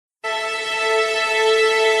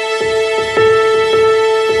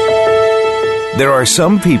There are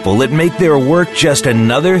some people that make their work just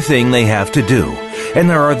another thing they have to do, and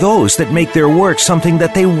there are those that make their work something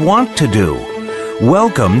that they want to do.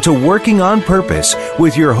 Welcome to Working on Purpose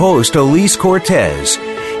with your host, Elise Cortez.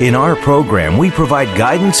 In our program, we provide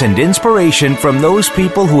guidance and inspiration from those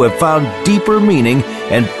people who have found deeper meaning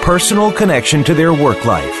and personal connection to their work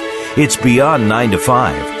life. It's beyond 9 to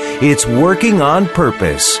 5. It's Working on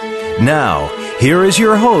Purpose. Now, here is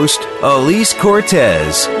your host, Elise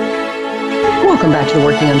Cortez. Welcome back to the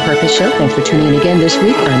Working on Purpose show. Thanks for tuning in again this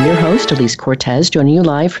week. I'm your host, Elise Cortez, joining you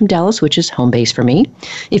live from Dallas, which is home base for me.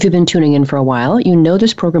 If you've been tuning in for a while, you know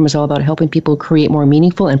this program is all about helping people create more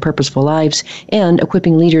meaningful and purposeful lives and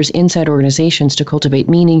equipping leaders inside organizations to cultivate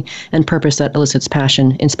meaning and purpose that elicits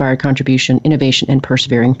passion, inspired contribution, innovation, and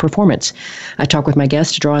persevering performance. I talk with my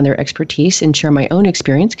guests to draw on their expertise and share my own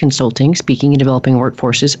experience consulting, speaking, and developing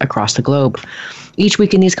workforces across the globe. Each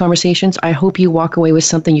week in these conversations, I hope you walk away with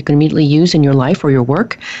something you can immediately use in your life or your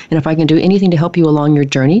work. And if I can do anything to help you along your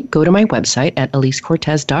journey, go to my website at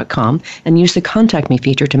elisecortez.com and use the Contact Me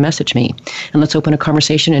feature to message me. And let's open a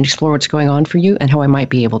conversation and explore what's going on for you and how I might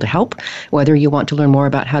be able to help. Whether you want to learn more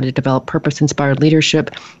about how to develop purpose-inspired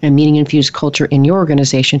leadership and meaning-infused culture in your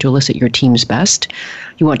organization to elicit your team's best.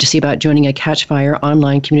 You want to see about joining a Catchfire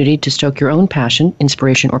online community to stoke your own passion,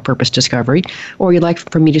 inspiration, or purpose discovery. Or you'd like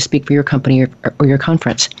for me to speak for your company or your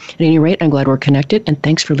conference. At any rate, I'm glad we're connected, and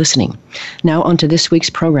thanks for listening. Now on to this week's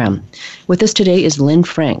program. With us today is Lynn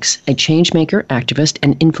Franks, a changemaker, activist,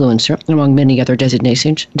 and influencer, among many other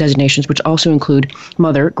designations, which also include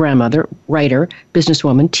mother, grandmother, writer,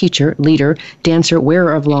 businesswoman, teacher, leader, dancer,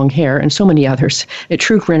 wearer of long hair, and so many others. A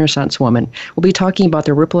true Renaissance woman. We'll be talking about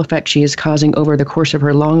the ripple effect she is causing over the course of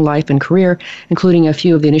her long life and career, including a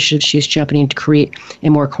few of the initiatives she is championing to create a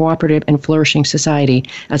more cooperative and flourishing society,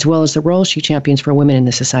 as well as the role she champions for women in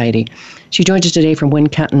the society. She joins us today from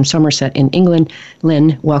Wincanton, Somerset in England.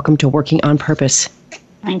 Lynn, welcome to Working on Purpose.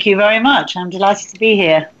 Thank you very much. I'm delighted to be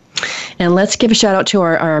here. And let's give a shout out to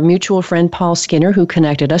our mutual friend, Paul Skinner, who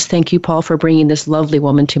connected us. Thank you, Paul, for bringing this lovely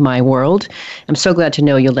woman to my world. I'm so glad to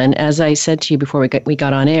know you, Lynn. As I said to you before we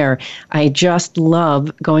got on air, I just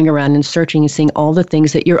love going around and searching and seeing all the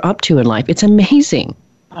things that you're up to in life. It's amazing.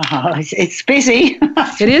 It's busy.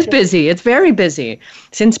 It is busy. It's very busy.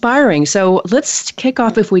 It's inspiring. So let's kick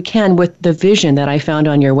off, if we can, with the vision that I found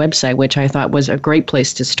on your website, which I thought was a great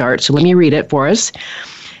place to start. So let me read it for us.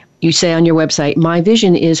 You say on your website, my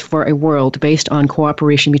vision is for a world based on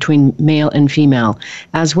cooperation between male and female.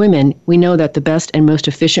 As women, we know that the best and most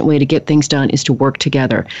efficient way to get things done is to work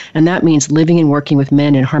together. And that means living and working with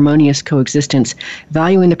men in harmonious coexistence,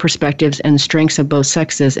 valuing the perspectives and strengths of both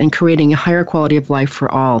sexes, and creating a higher quality of life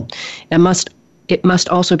for all. It must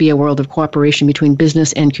also be a world of cooperation between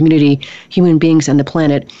business and community, human beings and the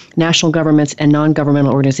planet, national governments and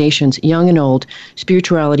non-governmental organizations, young and old,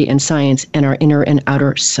 spirituality and science, and our inner and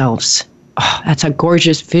outer selves. Oh, that's a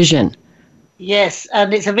gorgeous vision. Yes,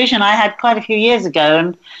 and it's a vision I had quite a few years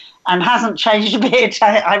ago and hasn't changed a bit.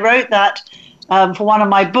 I wrote that for one of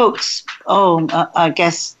my books, I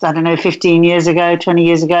guess, 15 years ago, 20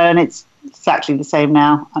 years ago, and it's exactly the same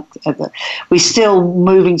now. We're still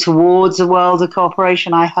moving towards a world of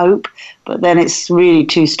cooperation, I hope, but then it's really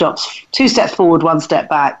two steps forward, one step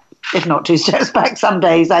back, if not two steps back. Some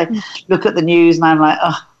days I look at the news and I'm like,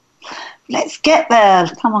 let's get there.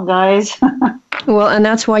 Come on, guys. Well, and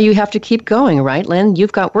that's why you have to keep going, right, Lynn?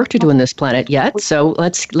 You've got work to do on this planet yet, so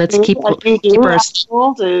let's keep our... We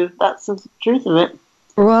all do. That's the truth of it.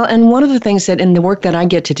 Well, and one of the things that in the work that I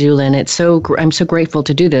get to do, Lynn, I'm so grateful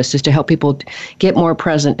to do this, is to help people get more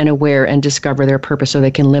present and aware and discover their purpose so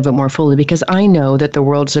they can live it more fully, because I know that the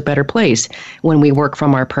world is a better place when we work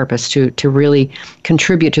from our purpose to really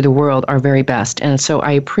contribute to the world our very best. And so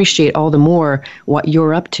I appreciate all the more what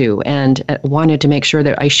you're up to, and wanted to make sure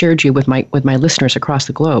that I shared you with my listeners across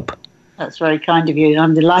the globe. That's very kind of you.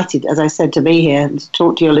 I'm delighted, as I said, to be here and to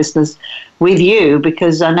talk to your listeners with you,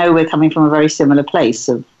 because I know we're coming from a very similar place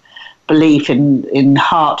of belief in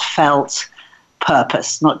heartfelt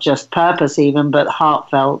purpose, not just purpose even, but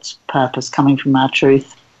heartfelt purpose coming from our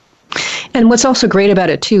truth. And what's also great about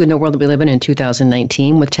it, too, in the world that we live in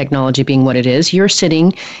 2019, with technology being what it is, you're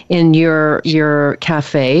sitting in your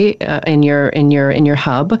cafe, in your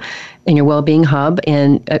hub, in your well-being hub,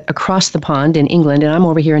 and across the pond in England, and I'm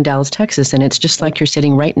over here in Dallas, Texas, and it's just like you're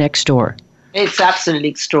sitting right next door. It's absolutely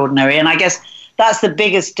extraordinary, and I guess that's the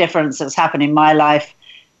biggest difference that's happened in my life,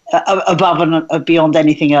 above and beyond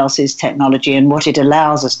anything else, is technology and what it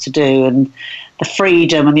allows us to do, and the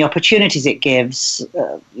freedom and the opportunities it gives.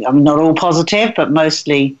 Not all positive, but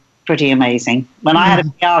mostly pretty amazing. When I had a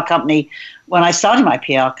PR company, when I started my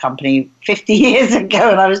PR company 50 years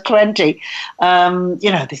ago, and I was 20,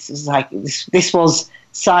 this was like this was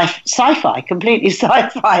sci-fi, completely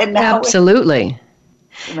sci-fi. And now absolutely.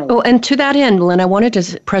 Oh, and to that end, Lynn, I wanted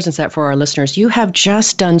to present that for our listeners. You have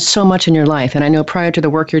just done so much in your life, and I know prior to the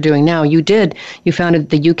work you're doing now, you founded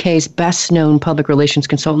the UK's best-known public relations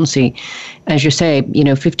consultancy, as you say,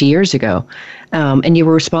 50 years ago, and you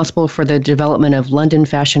were responsible for the development of London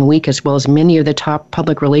Fashion Week, as well as many of the top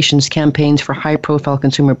public relations campaigns for high-profile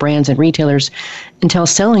consumer brands and retailers, until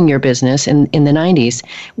selling your business in the 90s.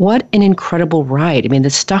 What an incredible ride! I mean, the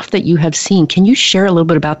stuff that you have seen. Can you share a little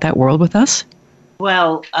bit about that world with us?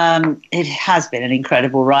 Well, it has been an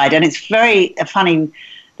incredible ride, and it's very funny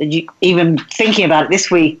that you even thinking about it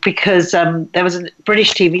this week, because there was a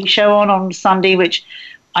British TV show on Sunday, which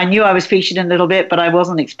I knew I was featured in a little bit, but I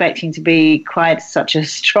wasn't expecting to be quite such a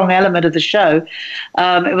strong element of the show.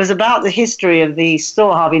 It was about the history of the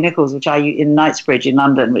store Harvey Nichols, which in Knightsbridge in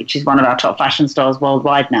London, which is one of our top fashion stores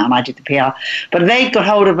worldwide now, and I did the PR. But they got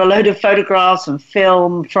hold of a load of photographs and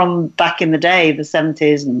film from back in the day, the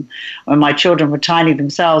 70s, and when my children were tiny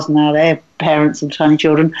themselves, now they're parents of tiny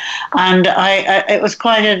children, and it was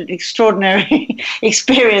quite an extraordinary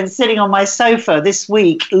experience sitting on my sofa this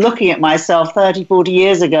week looking at myself 30, 40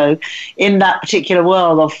 years ago in that particular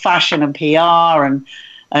world of fashion and PR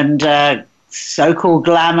and so-called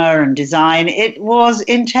glamour and design. It was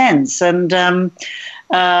intense, and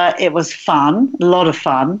it was fun, a lot of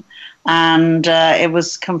fun. And it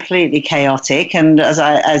was completely chaotic. And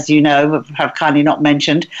as you know, have kindly not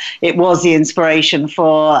mentioned, it was the inspiration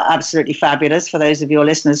for Absolutely Fabulous, for those of your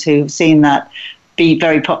listeners who've seen that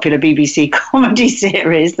very popular BBC comedy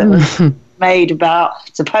series that was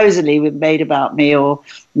supposedly made about me, or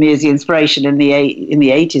me as the inspiration in the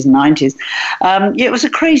 80s and 90s. It was a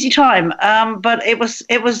crazy time, but it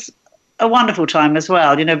was a wonderful time as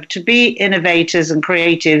well. To be innovators and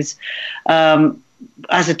creatives,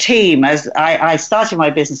 as a team, as I started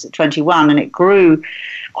my business at 21, and it grew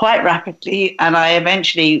quite rapidly, and I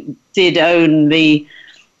eventually did own the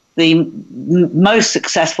most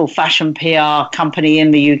successful fashion PR company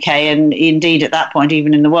in the UK, and indeed at that point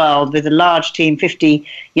even in the world, with a large team, 50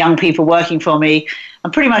 young people working for me,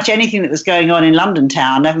 and pretty much anything that was going on in London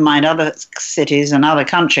town, never mind other cities and other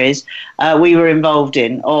countries, we were involved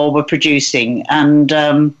in or were producing. And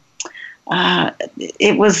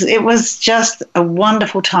it was just a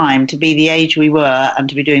wonderful time to be the age we were and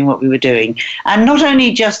to be doing what we were doing. And not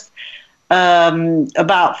only just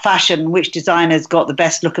about fashion, which designers got the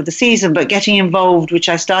best look of the season, but getting involved, which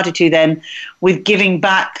I started to then, with giving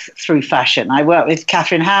back through fashion. I worked with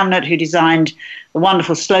Catherine Hamnett, who designed the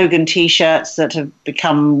wonderful slogan T-shirts that have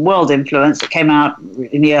become world influence, that came out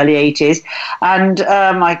in the early 80s. And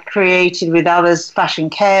I created with others Fashion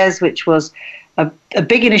Cares, which was a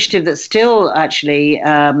big initiative that still actually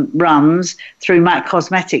runs through MAC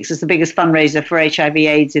Cosmetics as the biggest fundraiser for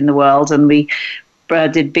HIV/AIDS in the world. And we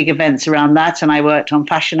did big events around that. And I worked on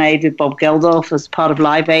Fashion Aid with Bob Geldof as part of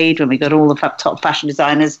Live Aid, when we got all the top fashion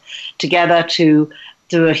designers together to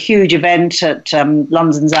do a huge event at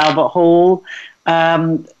London's Albert Hall,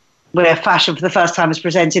 where fashion for the first time was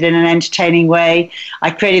presented in an entertaining way. I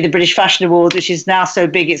created the British Fashion Awards, which is now so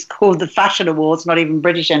big it's called the Fashion Awards, not even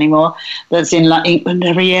British anymore. That's in England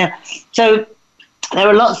every year. So there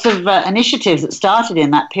were lots of initiatives that started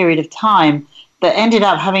in that period of time that ended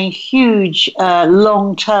up having huge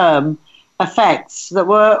long-term effects that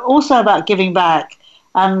were also about giving back.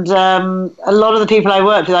 And a lot of the people I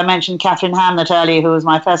worked with, I mentioned Catherine Hamnett earlier, who was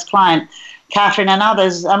my first client, Catherine and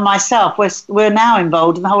others and myself, we're now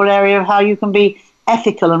involved in the whole area of how you can be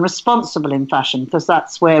ethical and responsible in fashion, because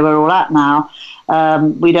that's where we're all at now.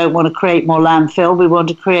 We don't want to create more landfill. We want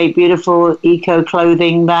to create beautiful eco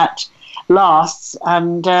clothing that lasts,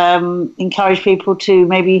 and encourage people to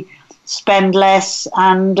maybe spend less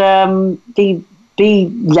and be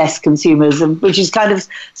less consumers, which is kind of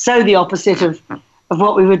so the opposite of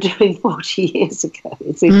what we were doing 40 years ago.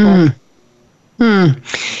 It's incredible.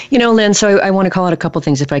 Lynn, so I want to call out a couple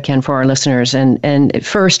things, if I can, for our listeners. And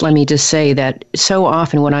first, let me just say that so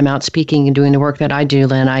often when I'm out speaking and doing the work that I do,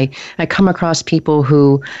 Lynn, I come across people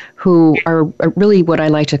who are really what I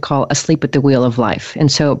like to call asleep at the wheel of life.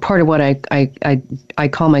 And so part of what I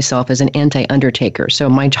call myself as an anti-undertaker. So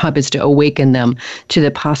my job is to awaken them to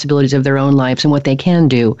the possibilities of their own lives and what they can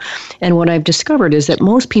do. And what I've discovered is that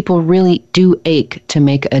most people really do ache to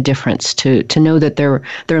make a difference, to know that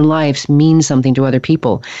their lives mean something to other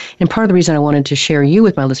people. And part of the reason I wanted to share you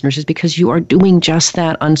with my listeners is because you are doing just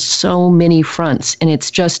that on so many fronts. And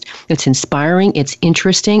it's inspiring, it's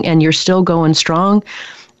interesting, and you're still going strong.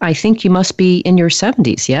 I think you must be in your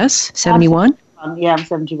 70s, yes? 71? Yeah, I'm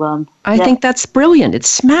 71. I think that's brilliant. It's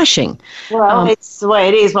smashing. Well, it's the way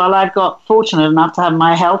it is. Well, I've got fortunate enough to have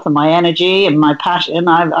my health and my energy and my passion.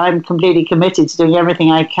 I'm completely committed to doing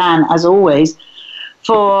everything I can, as always,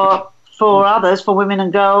 for others, for women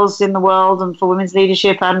and girls in the world, and for women's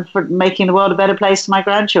leadership, and for making the world a better place for my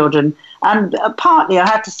grandchildren. And partly, I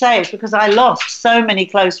have to say, it's because I lost so many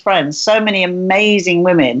close friends, so many amazing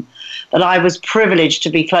women that I was privileged to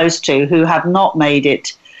be close to who have not made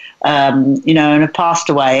it, and have passed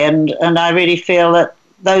away. And I really feel that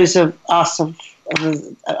those of us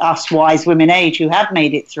wise women age who have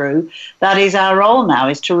made it through, that is our role now,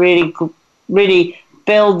 is to really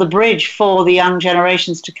build the bridge for the young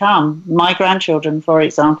generations to come. My grandchildren, for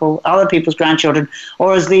example, other people's grandchildren,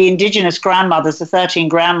 or as the indigenous grandmothers, the 13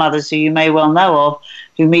 grandmothers who you may well know of,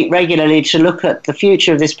 who meet regularly to look at the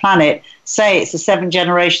future of this planet, say it's the 7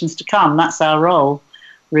 generations to come. That's our role,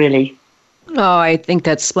 really. Oh, I think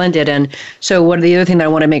that's splendid. And so one of the other things that I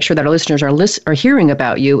want to make sure that our listeners are hearing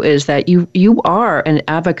about you is that you are an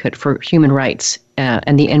advocate for human rights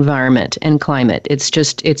and the environment and climate.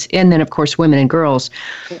 And then, of course, women and girls.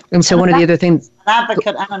 And so one of the other things... An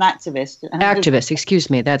advocate and an activist. Activist, excuse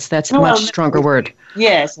me. That's a much stronger word.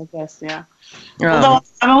 Yes, I guess, yeah. Although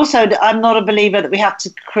I'm not a believer that we have to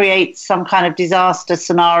create some kind of disaster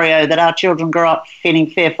scenario that our children grow up feeling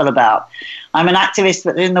fearful about. I'm an activist,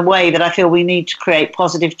 but in the way that I feel we need to create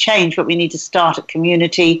positive change, but we need to start at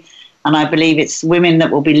community. And I believe it's women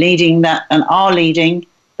that will be leading that and are leading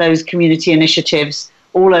those community initiatives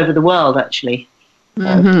all over the world, actually.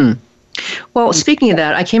 Mm-hmm. Well, speaking of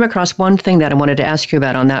that, I came across one thing that I wanted to ask you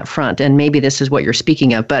about on that front, and maybe this is what you're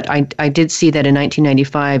speaking of, but I did see that in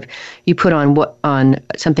 1995 you put on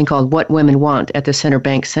something called What Women Want at the Centre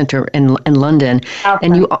Bank Centre in London. Okay.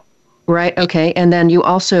 And you... Right. Okay. And then you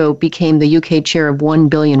also became the UK chair of 1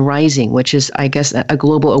 Billion Rising, which is, I guess, a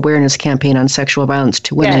global awareness campaign on sexual violence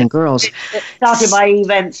to women and girls. It started by Eve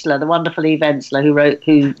Ensler, the wonderful Eve Ensler,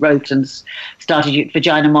 who wrote and started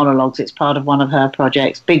Vagina Monologues. It's part of one of her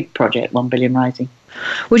projects, big project, 1 Billion Rising.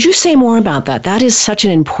 Would you say more about that? That is such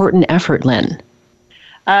an important effort, Lynn.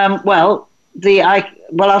 I'll go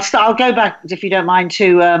back, if you don't mind,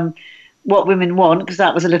 to What Women Want, because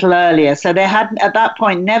that was a little earlier. So there had, at that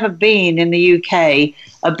point, never been in the UK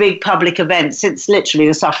a big public event since literally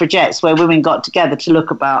the suffragettes, where women got together to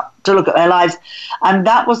look at their lives. And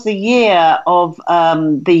that was the year of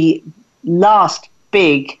the last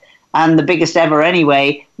big, and the biggest ever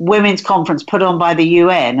anyway, women's conference put on by the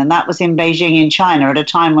UN, and that was in Beijing in China at a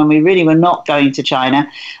time when we really were not going to China,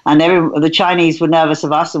 and the Chinese were nervous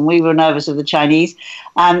of us and we were nervous of the Chinese.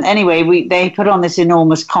 And anyway, they put on this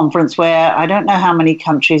enormous conference where I don't know how many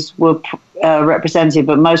countries were represented,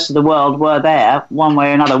 but most of the world were there, one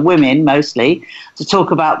way or another, women mostly, to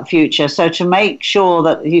talk about the future. So to make sure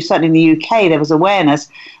that, certainly in the UK, there was awareness,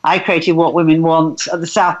 I created What Women Want at the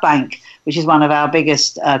South Bank, which is one of our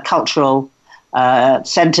biggest cultural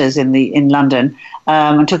centres in London,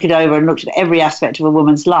 and took it over and looked at every aspect of a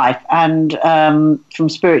woman's life, and from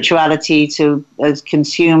spirituality to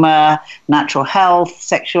consumer, natural health,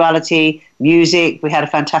 sexuality, music. We had a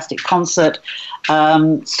fantastic concert.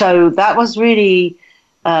 So that was really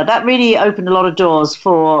opened a lot of doors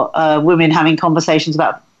for women having conversations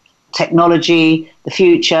about technology, the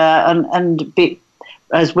future, and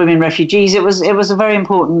as women refugees. It was a very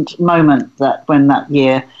important moment when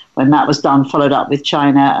that was done, followed up with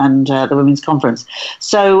China and the Women's Conference.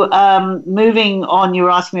 So moving on, you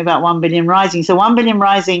were asking me about 1 Billion Rising. So 1 Billion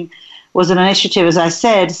Rising was an initiative, as I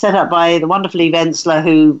said, set up by the wonderful Eve Ensler,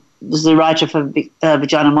 who was the writer for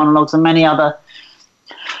Vagina Monologues and many other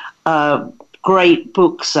great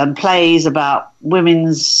books and plays about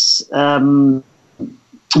women's...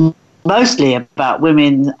 mostly about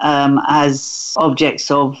women as objects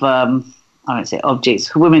of, I won't say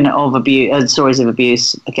objects, women of abuse, stories of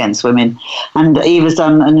abuse against women. And Eve has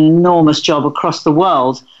done an enormous job across the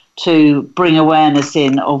world to bring awareness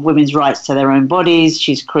in of women's rights to their own bodies.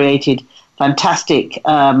 She's created fantastic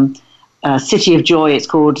City of Joy, it's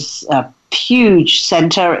called, a huge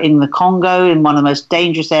centre in the Congo, in one of the most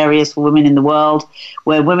dangerous areas for women in the world,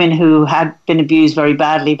 where women who had been abused very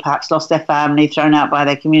badly, perhaps lost their family, thrown out by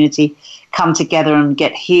their community, come together and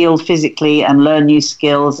get healed physically and learn new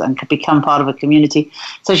skills and become part of a community.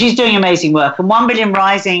 So she's doing amazing work. And 1 Billion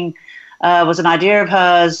Rising was an idea of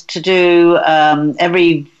hers to do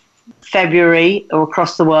every February or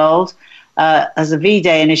across the world as a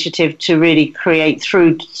V-Day initiative to really create,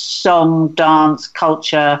 through song, dance,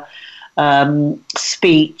 culture,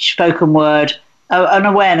 speech, spoken word, an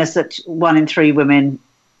awareness that 1 in 3 women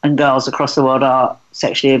and girls across the world are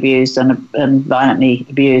sexually abused and violently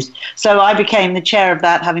abused. So I became the chair of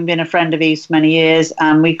that, having been a friend of Eve's for many years,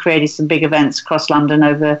 and we created some big events across London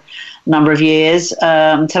over a number of years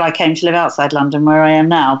until I came to live outside London, where I am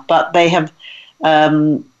now. But they have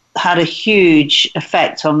had a huge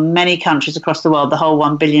effect on many countries across the world. The whole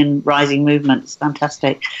 1 billion rising movement is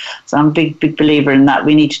fantastic. So I'm a big believer in that.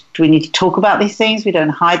 We need to talk about these things. We don't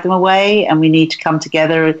hide them away, and we need to come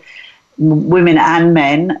together, women and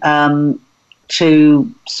men,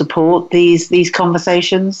 to support these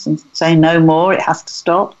conversations and say no more. It has to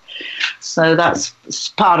stop. So that's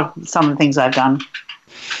part of some of the things I've done.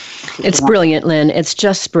 It's brilliant, Lynn. It's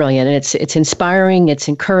just brilliant. It's inspiring. It's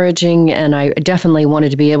encouraging. And I definitely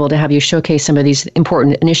wanted to be able to have you showcase some of these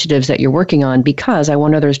important initiatives that you're working on, because I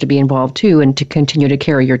want others to be involved too and to continue to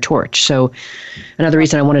carry your torch. So another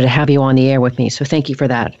reason I wanted to have you on the air with me. So thank you for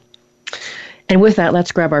that. And with that,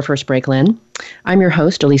 let's grab our first break, Lynn. I'm your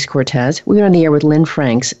host, Elise Cortez. We're on the air with Lynn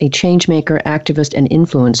Franks, a changemaker, activist, and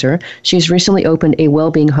influencer. She's recently opened a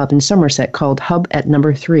well-being hub in Somerset called Hub at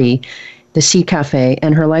Number 3, the Seed Cafe,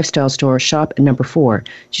 and her lifestyle store, Shop at Number 4.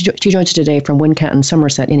 She joins us today from Wincanton,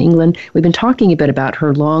 Somerset in England. We've been talking a bit about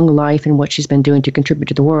her long life and what she's been doing to contribute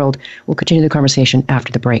to the world. We'll continue the conversation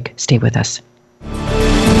after the break. Stay with us.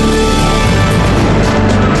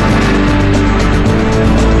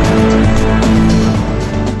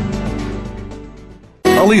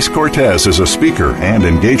 Elise Cortez is a speaker and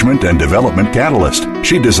engagement and development catalyst.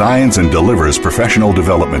 She designs and delivers professional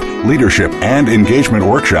development, leadership, and engagement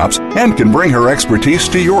workshops, and can bring her expertise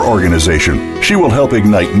to your organization. She will help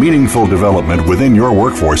ignite meaningful development within your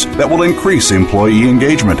workforce that will increase employee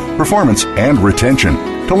engagement, performance, and retention.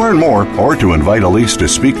 To learn more or to invite Elise to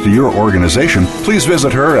speak to your organization, please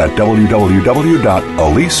visit her at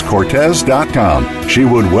www.elisecortez.com. She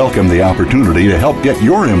would welcome the opportunity to help get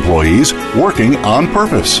your employees working on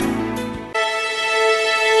purpose.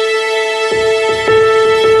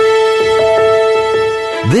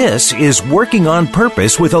 This is Working on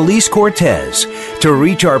Purpose with Elise Cortez. To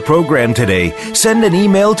reach our program today, send an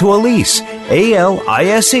email to Elise,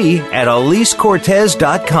 ALISE, at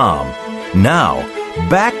elisecortez.com. Now,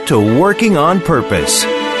 back to Working on Purpose.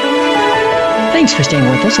 Thanks for staying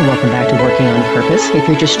with us, and welcome back to Working on Purpose. If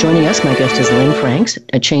you're just joining us, my guest is Lynn Franks,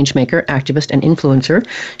 a changemaker, activist, and influencer.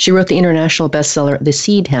 She wrote the international bestseller, The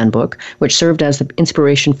Seed Handbook, which served as the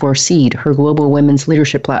inspiration for Seed, her global women's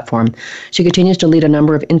leadership platform. She continues to lead a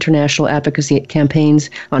number of international advocacy campaigns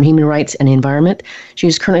on human rights and the environment. She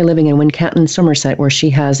is currently living in Wincanton, Somerset, where she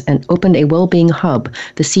has opened a well-being hub,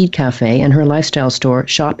 the Seed Cafe, and her lifestyle store,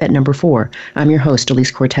 Shop at Number 4. I'm your host, Elise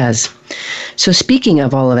Cortez. So speaking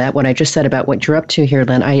of all of that, what I just said about what you're up to here,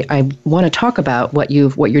 Lynn, I want to talk about what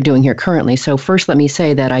you're doing here currently. So first, let me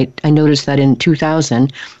say that I noticed that in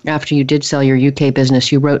 2000, after you did sell your UK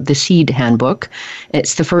business, you wrote the Seed Handbook.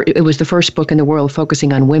 It was the first book in the world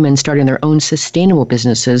focusing on women starting their own sustainable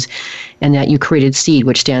businesses, and that you created Seed,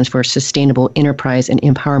 which stands for Sustainable Enterprise and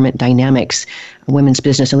Empowerment Dynamics, a women's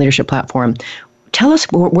business and leadership platform. Tell us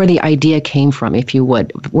where the idea came from, if you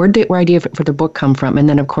would. Where did the idea for the book come from? And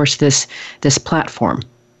then, of course, this platform.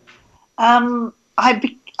 I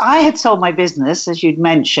had sold my business, as you'd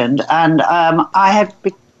mentioned, and I had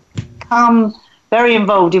become very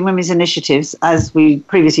involved in women's initiatives, as we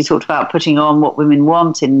previously talked about, putting on What Women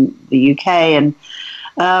Want in the UK, and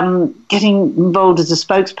getting involved as a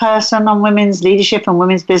spokesperson on women's leadership and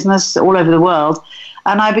women's business all over the world.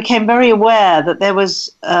 And I became very aware that there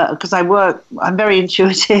was, because I'm very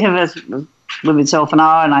intuitive, as women so often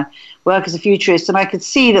are, and I work as a futurist, and I could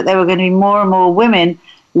see that there were going to be more and more women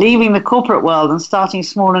leaving the corporate world and starting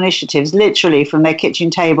small initiatives, literally from their kitchen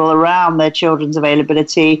table around their children's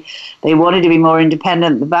availability. They wanted to be more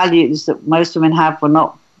independent. The values that most women have were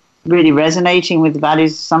not really resonating with the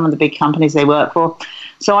values of some of the big companies they work for.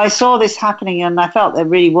 So I saw this happening, and I felt there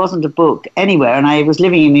really wasn't a book anywhere. And I was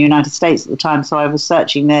living in the United States at the time, so I was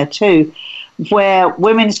searching there too, where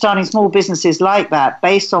women starting small businesses like that,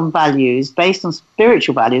 based on values, based on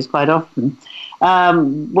spiritual values quite often,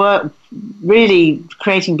 were really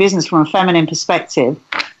creating business from a feminine perspective.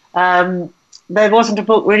 There wasn't a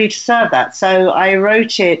book really to serve that. So I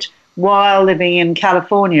wrote it while living in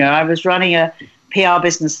California. I was running a PR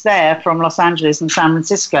business there from Los Angeles and San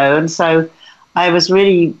Francisco. And so I was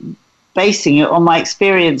really basing it on my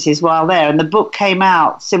experiences while there. And the book came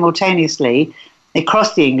out simultaneously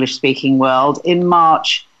across the English-speaking world in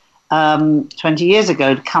March 20 years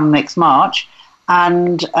ago, to come next March.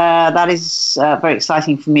 And that is very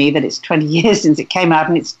exciting for me, that it's 20 years since it came out,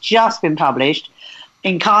 and it's just been published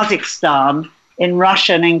in Kazakhstan in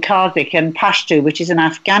Russian, in Kazakh and Pashto, which is an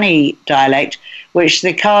Afghani dialect, which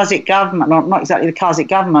the Kazakh government, not exactly the Kazakh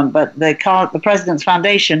government, but the President's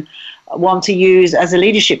Foundation want to use as a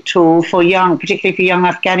leadership tool for particularly for young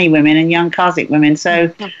Afghani women and young Kazakh women.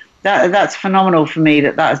 So that's phenomenal for me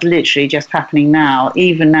that is literally just happening now,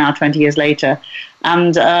 even now, 20 years later.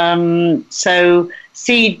 And so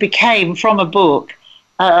Seed became, from a book,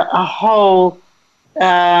 a whole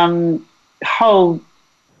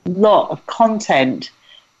lot of content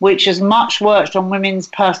which has much worked on women's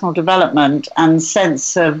personal development and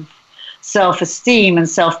sense of self-esteem and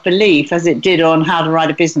self-belief as it did on how to write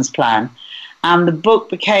a business plan. And the book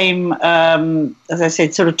became, as I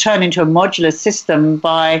said, sort of turned into a modular system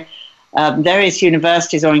by various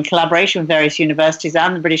universities, or in collaboration with various universities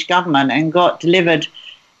and the British government, and got delivered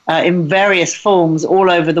in various forms all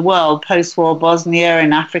over the world, post-war Bosnia,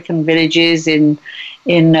 in African villages, in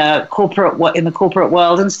the corporate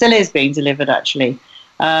world, and still is being delivered actually,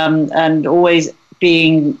 and always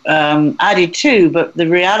being added to. But the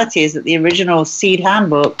reality is that the original Seed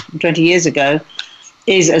handbook from 20 years ago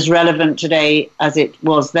is as relevant today as it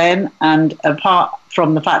was then, and apart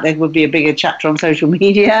from the fact there would be a bigger chapter on social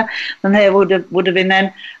media than there would have been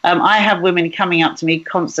then. I have women coming up to me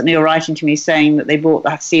constantly or writing to me saying that they bought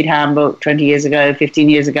that Seed handbook 20 years ago, 15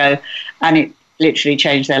 years ago, and it literally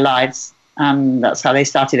changed their lives. That's how they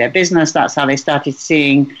started their business. That's how they started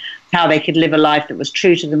seeing how they could live a life that was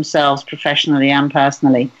true to themselves professionally and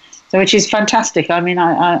personally. So, which is fantastic. I mean,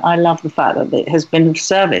 I love the fact that it has been of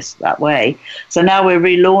service that way. So now we're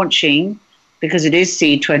relaunching, because it is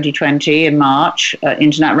Seed 2020 in March,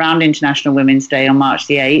 around International Women's Day on March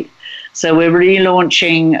the 8th. So we're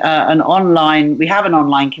relaunching we have an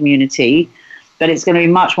online community, but it's going to be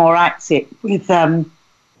much more active with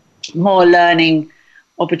more learning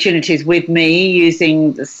opportunities with me,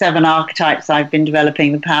 using the 7 archetypes I've been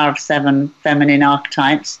developing, the power of 7 feminine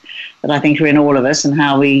archetypes that I think are in all of us, and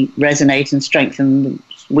how we resonate and strengthen the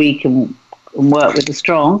weak and work with the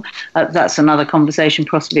strong. That's another conversation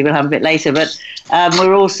possibly we'll have a bit later. But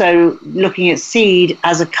we're also looking at Seed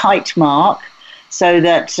as a kite mark, so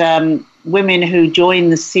that women who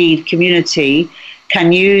join the Seed community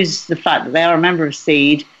can use the fact that they are a member of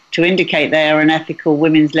Seed to indicate they are an ethical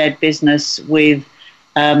women's-led business with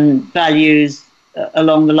values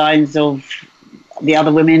along the lines of the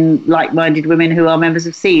other women, like-minded women who are members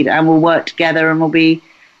of Seed, and will work together and will be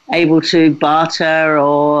able to barter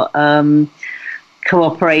or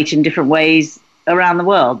cooperate in different ways around the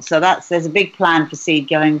world. So there's a big plan for Seed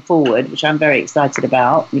going forward, which I'm very excited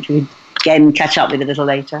about, which we again catch up with a little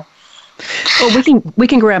later. Well, we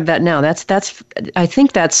can grab that now. That's I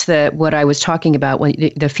think that's what I was talking about, when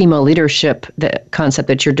the female leadership, the concept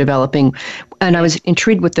that you're developing, and I was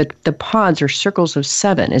intrigued with the pods or circles of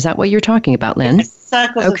 7. Is that what you're talking about, Lynn?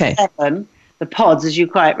 Circles of 7. The pods, as you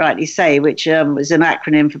quite rightly say, which is an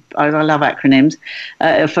acronym for, I love acronyms,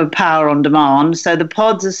 for Power on Demand. So the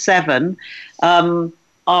pods of 7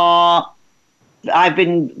 I've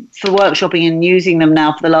been, for workshopping and using them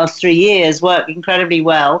now for the last 3 years, work incredibly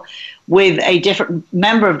well with a different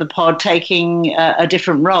member of the pod taking a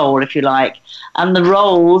different role, if you like. And the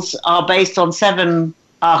roles are based on 7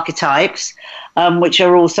 archetypes, which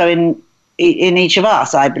are also in each of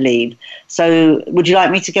us, I believe. So would you like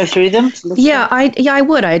me to go through them? Yeah, I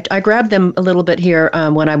would. I grabbed them a little bit here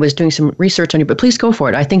when I was doing some research on you, but please go for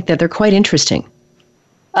it. I think that they're quite interesting.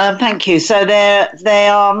 Thank you. So they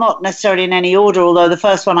are not necessarily in any order, although the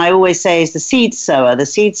first one I always say is the seed sower. The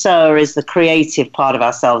seed sower is the creative part of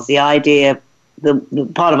ourselves, the idea, the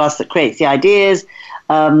part of us that creates the ideas,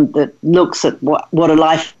 that looks at what a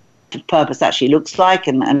life purpose actually looks like,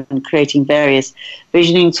 and creating various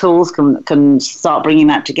visioning tools can start bringing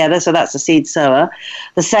that together. So that's the seed sower.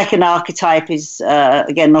 The second archetype is,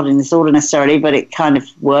 again, not in this order necessarily, but it kind of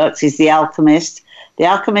works, is the alchemist. The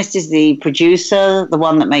alchemist is the producer, the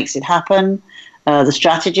one that makes it happen, the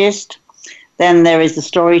strategist. Then there is the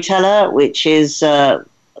storyteller, which is, as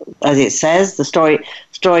it says, the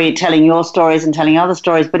story telling your stories and telling other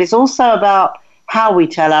stories. But it's also about how we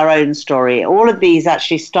tell our own story. All of these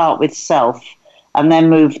actually start with self and then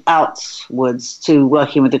move outwards to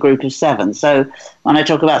working with a group of 7. So when I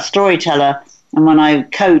talk about storyteller, and when I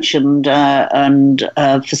coach and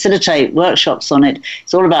facilitate workshops on it,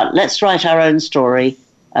 it's all about, let's write our own story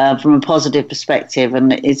from a positive perspective.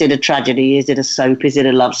 And is it a tragedy? Is it a soap? Is it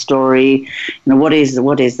a love story? What is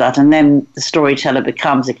that? And then the storyteller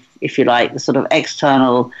becomes, if you like, the sort of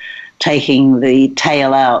external, taking the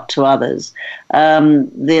tale out to others.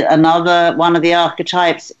 Another one of the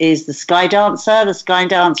archetypes is the sky dancer. The sky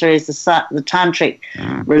dancer is the tantric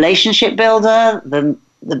relationship builder.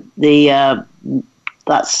 The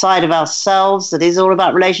that side of ourselves that is all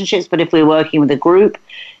about relationships. But if we're working with a group,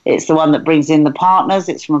 it's the one that brings in the partners.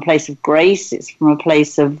 It's from a place of grace. It's from a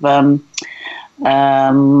place of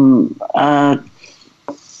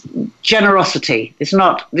generosity. It's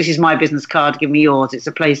not, this is my business card, give me yours. It's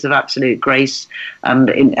a place of absolute grace and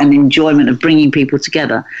enjoyment of bringing people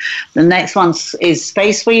together. The next one is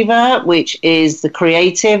Space Weaver, which is the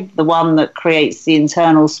creative, the one that creates the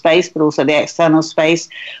internal space, but also the external space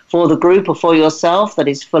for the group or for yourself that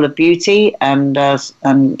is full of beauty and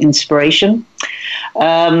inspiration.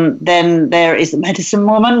 Then there is the Medicine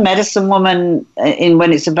Woman. Medicine Woman,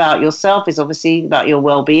 when it's about yourself, is obviously about your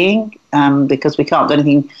well-being, because we can't do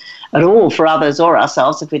anything at all for others or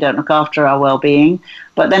ourselves if we don't look after our well-being.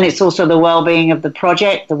 But then it's also the well-being of the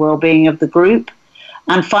project, the well-being of the group.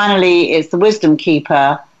 And finally, it's the Wisdom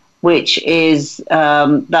Keeper, which is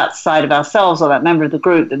that side of ourselves or that member of the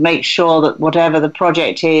group that makes sure that whatever the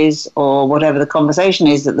project is or whatever the conversation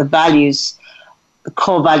is, that the values, the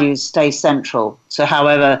core values, stay central. So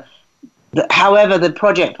however the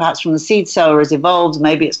project, perhaps from the seed sower, has evolved,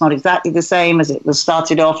 maybe it's not exactly the same as it was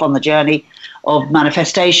started off on the journey of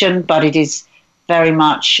manifestation, but it is very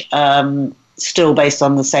much still based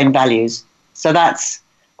on the same values. So that's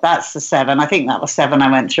the 7. I think that was 7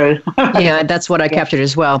 I went through. Yeah, that's what I captured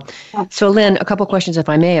as well. So, Lynn, a couple questions, if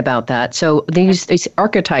I may, about that. So these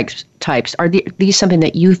archetypes, are these something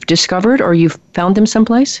that you've discovered or you've found them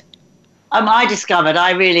someplace? I discovered.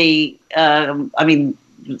 I really,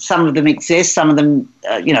 some of them exist. Some of them,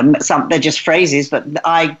 they're just phrases. But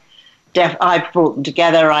I brought them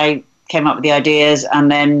together. I came up with the ideas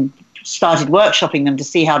and then started workshopping them to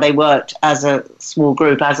see how they worked as a small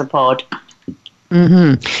group, as a pod.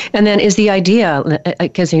 Mm-hmm. And then is the idea,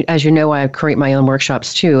 because as you know, I create my own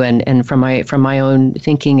workshops too, and from my own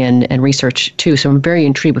thinking and research too, so I'm very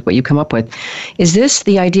intrigued with what you come up with. Is this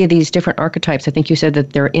the idea, these different archetypes? I think you said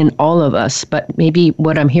that they're in all of us, but maybe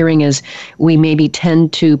what I'm hearing is we maybe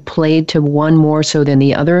tend to play to one more so than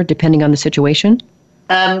the other, depending on the situation?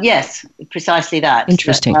 Yes, precisely that.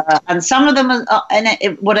 Interesting. And some of them,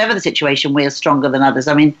 whatever the situation, we are stronger than others.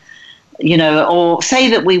 I mean, or say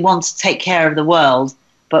that we want to take care of the world,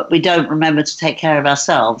 but we don't remember to take care of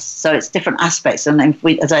ourselves. So it's different aspects. And if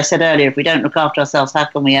we, as I said earlier, if we don't look after ourselves, how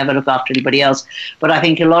can we ever look after anybody else? But I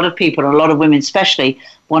think a lot of people, a lot of women especially,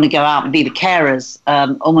 want to go out and be the carers,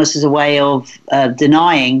 almost as a way of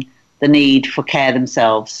denying the need for care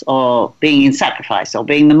themselves, or being in sacrifice, or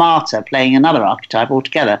being the martyr, playing another archetype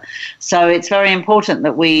altogether. So it's very important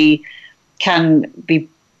that we can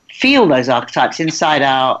feel those archetypes inside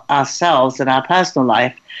ourselves and our personal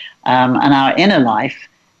life and our inner life.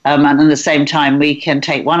 And at the same time, we can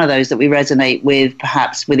take one of those that we resonate with,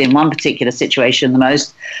 perhaps within one particular situation the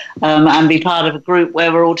most, and be part of a group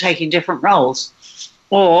where we're all taking different roles.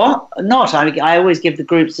 Or not. I always give the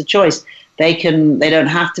groups a choice. They don't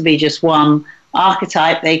have to be just one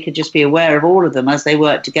archetype. They could just be aware of all of them as they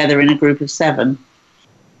work together in a group of 7.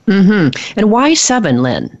 Mm-hmm. And why 7,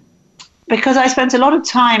 Lynn? Because I spent a lot of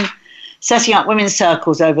time setting up women's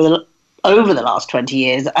circles over the last 20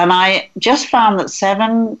 years, and I just found that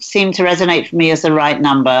 7 seemed to resonate for me as the right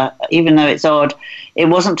number, even though it's odd. It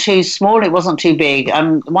wasn't too small, it wasn't too big.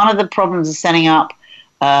 One of the problems of setting up,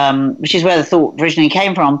 which is where the thought originally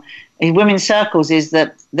came from, in women's circles, is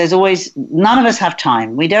that there's always, none of us have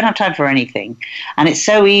time. We don't have time for anything. And it's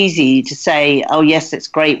so easy to say, oh, yes, it's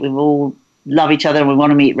great, we all love each other and we want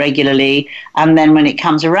to meet regularly. And then when it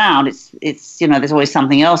comes around, it's there's always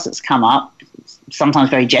something else that's come up, sometimes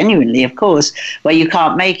very genuinely, of course, where you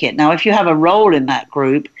can't make it. Now, if you have a role in that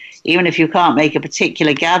group, even if you can't make a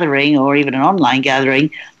particular gathering or even an online gathering,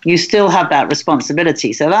 you still have that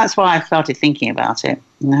responsibility. So that's why I started thinking about it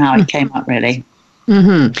and how it came up, really.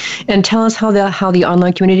 Mm-hmm. And tell us how the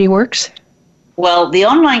online community works. Well, the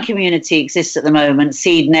online community exists at the moment,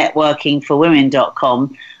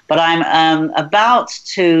 seednetworkingforwomen.com, but I'm about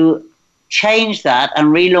to change that and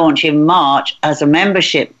relaunch in March as a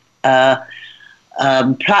membership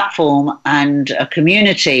platform and a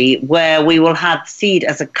community where we will have Seed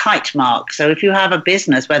as a kite mark. So if you have a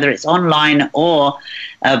business, whether it's online or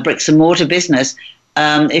a bricks and mortar business,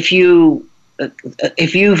 if you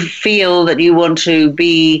feel that you want to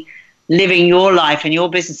be living your life and your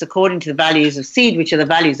business according to the values of Seed, which are the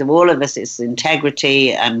values of all of us, it's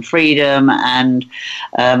integrity and freedom and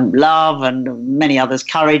love and many others,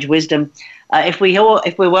 courage, wisdom. If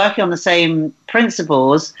we're working on the same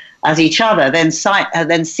principles as each other, then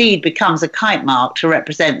Seed becomes a kite mark to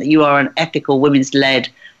represent that you are an ethical, women's-led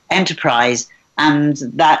enterprise. And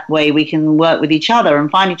that way we can work with each other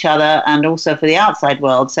and find each other, and also for the outside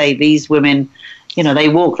world, say these women, they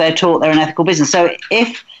walk their talk, they're an ethical business. So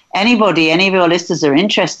if anybody, any of your listeners are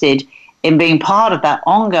interested in being part of that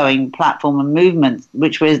ongoing platform and movement,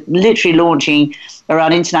 which we're literally launching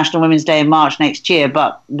around International Women's Day in March next year,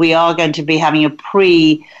 but we are going to be having a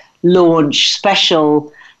pre-launch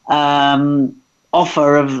special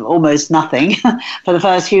offer of almost nothing for the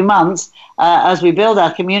first few months as we build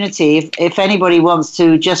our community. If anybody wants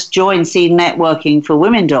to just join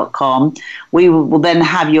seednetworkingforwomen.com, we will then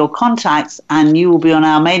have your contacts and you will be on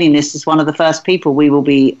our mailing list as one of the first people we will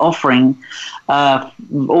be offering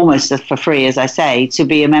almost for free, as I say, to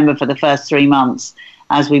be a member for the first 3 months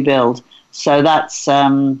as we build. So that's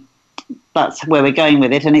where we're going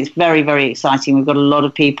with it, and it's very, very exciting. We've got a lot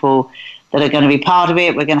of people that are going to be part of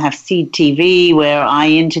it. We're going to have Seed TV, where I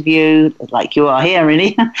interview, like you are here,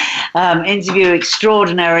 really, interview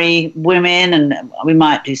extraordinary women, and we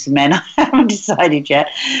might do some men. I haven't decided yet,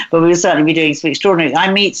 but we will certainly be doing some extraordinary. I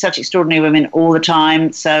meet such extraordinary women all the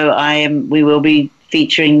time, so we will be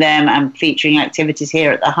featuring them and featuring activities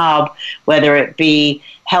here at the Hub, whether it be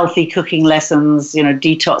healthy cooking lessons,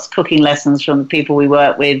 detox cooking lessons from the people we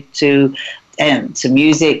work with, to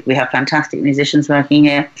music. We have fantastic musicians working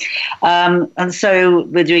here. And so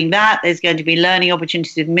we're doing that. There's going to be learning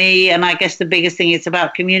opportunities with me. And I guess the biggest thing is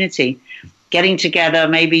about community. Getting together.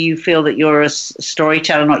 Maybe you feel that you're a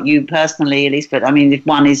storyteller, not you personally, at least, but I mean, if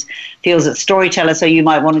one feels a storyteller, so you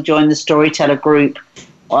might want to join the storyteller group,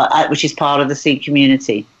 which is part of the Seed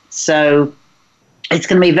community. So it's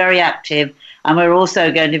going to be very active. And we're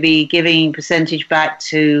also going to be giving percentage back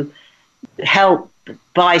to help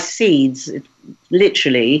buy seeds,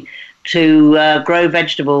 literally, to grow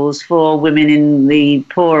vegetables for women in the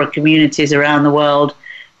poorer communities around the world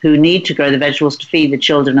who need to grow the vegetables to feed the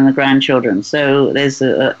children and the grandchildren. So there's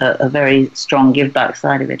a very strong give back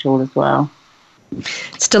side of it all as well.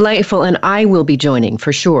 It's delightful, and I will be joining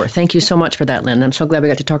for sure. Thank you so much for that, Lynn. I'm so glad we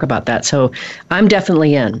got to talk about that. So I'm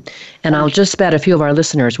definitely in, and I'll just bet a few of our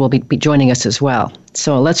listeners will be joining us as well.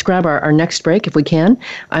 So let's grab our next break if we can.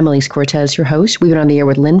 I'm Elise Cortez, your host. We've been on the air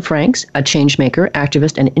with Lynn Franks, a changemaker,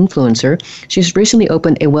 activist, and influencer. She's recently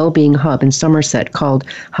opened a well-being hub in Somerset called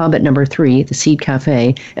Hub at Number 3, the Seed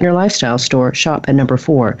Cafe, and her lifestyle store, Shop at Number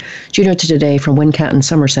 4. She joins us today from Wincanton,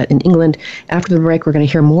 Somerset in England. After the break, we're going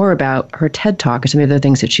to hear more about her TED Talk and some of the other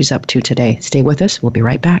things that she's up to today. Stay with us. We'll be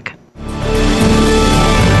right back.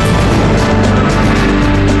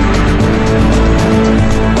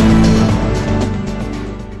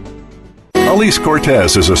 Elise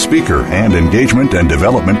Cortez is a speaker and engagement and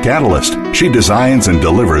development catalyst. She designs and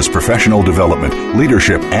delivers professional development,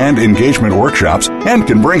 leadership, and engagement workshops and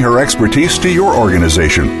can bring her expertise to your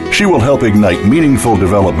organization. She will help ignite meaningful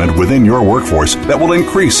development within your workforce that will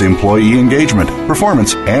increase employee engagement,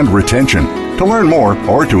 performance, and retention. To learn more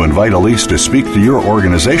or to invite Elise to speak to your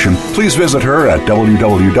organization, please visit her at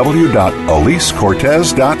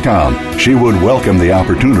www.elisecortez.com. She would welcome the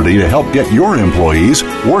opportunity to help get your employees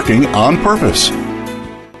working on purpose.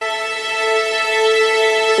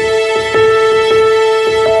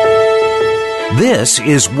 This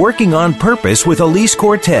is Working on Purpose with Elise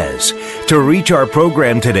Cortez. To reach our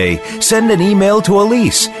program today, send an email to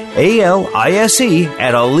Elise, ALISE,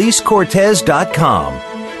 at elisecortez.com.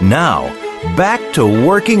 Now, back to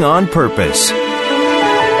Working on Purpose.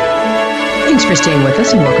 Thanks for staying with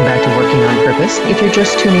us, and welcome back to Working on Purpose. If you're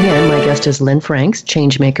just tuning in, my guest is Lynn Franks,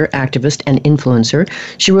 changemaker, activist, and influencer.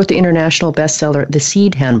 She wrote the international bestseller, The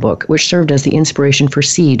Seed Handbook, which served as the inspiration for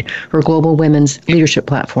Seed, her global women's leadership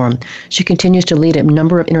platform. She continues to lead a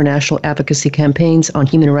number of international advocacy campaigns on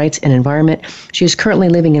human rights and environment. She is currently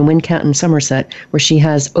living in Wincanton, Somerset, where she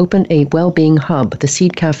has opened a well-being hub, the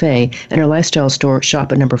Seed Cafe, and her lifestyle store,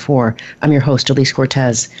 Shop at Number 4. I'm your host, Elise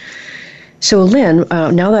Cortez. So, Lynn,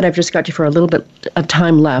 now that I've just got you for a little bit of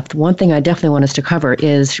time left, one thing I definitely want us to cover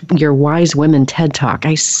is your Wise Women TED Talk.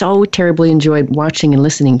 I so terribly enjoyed watching and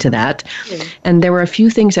listening to that. And there were a few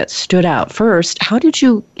things that stood out. First, how was it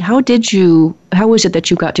that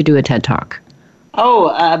you got to do a TED Talk?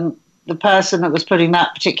 The person that was putting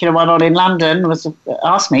that particular one on in London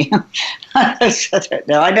asked me. I don't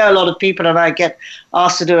know. I know a lot of people, and I get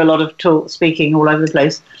asked to do a lot of speaking all over the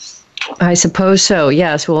place. I suppose so,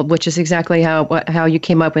 yes. Well, which is exactly how you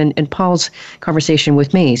came up in Paul's conversation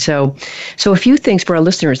with me. So a few things for our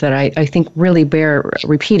listeners that I think really bear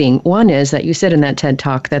repeating. One is that you said in that TED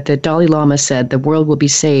Talk that the Dalai Lama said the world will be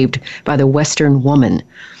saved by the Western woman.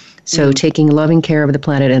 So taking loving care of the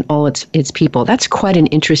planet and all its people. That's quite an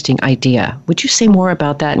interesting idea. Would you say more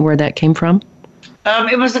about that and where that came from?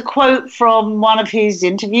 It was a quote from one of his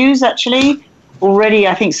interviews, actually. Already,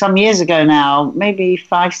 I think some years ago now, maybe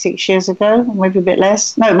 5-6 years ago, maybe a bit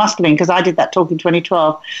less. No, it must have been, because I did that talk in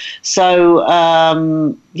 2012. So, it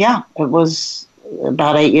was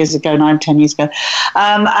about 8 years ago, 10 years ago.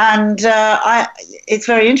 It's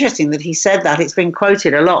very interesting that he said that. It's been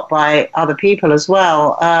quoted a lot by other people as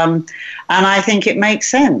well. And I think it makes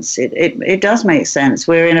sense. It does make sense.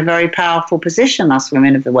 We're in a very powerful position, us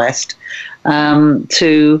women of the West,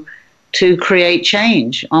 to create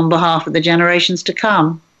change on behalf of the generations to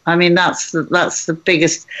come. I mean, that's the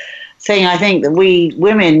biggest thing I think that we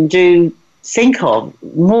women do think of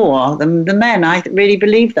more than the men. I really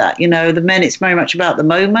believe that. You know, the men, it's very much about the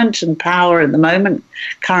moment and power in the moment,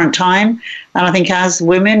 current time. And I think as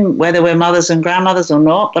women, whether we're mothers and grandmothers or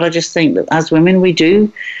not, but I just think that as women we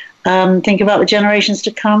do think about the generations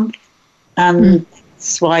to come. And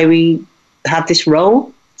that's why we have this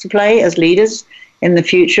role to play as leaders in the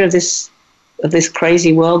future of this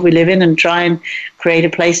crazy world we live in, and try and create a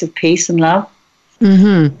place of peace and love.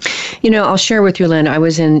 Mm-hmm. You know, I'll share with you, Lynn, I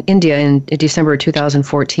was in India in December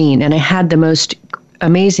 2014, and I had the most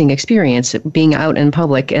amazing experience being out in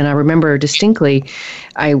public. And I remember distinctly,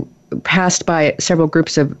 I passed by several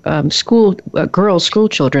groups of school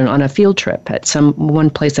children on a field trip at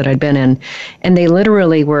one place that I'd been in, and they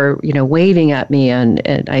literally were, you know, waving at me, and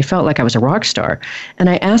I felt like I was a rock star. And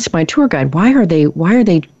I asked my tour guide, why are they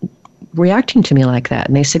reacting to me like that?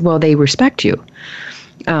 And they said, well, they respect you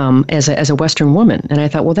as a Western woman. And I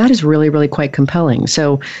thought, well, that is really, really quite compelling.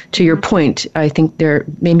 So to your point, I think there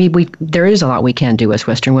is a lot we can do as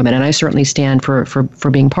Western women, and I certainly stand for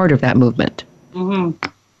being part of that movement. Mm-hmm.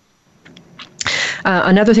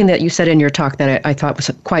 Another thing that you said in your talk that I thought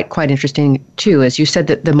was quite interesting too is you said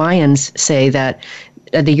that the Mayans say that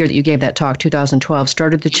the year that you gave that talk, 2012,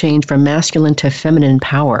 started the change from masculine to feminine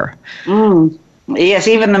power. Yes,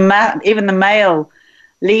 even the male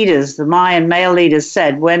leaders, the Mayan male leaders,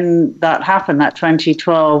 said when that happened, that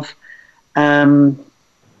 2012, I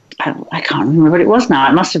can't remember what it was now.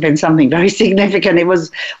 It must have been something very significant. It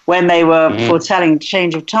was when they were foretelling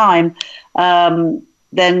change of time.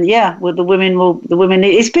 Then, well, the women.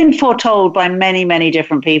 It's been foretold by many, many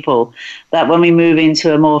different people that when we move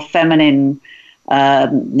into a more feminine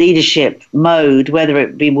leadership mode, whether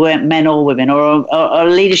it be men or women, or a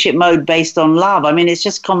leadership mode based on love. I mean, it's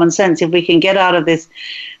just common sense. If we can get out of this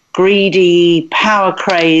greedy,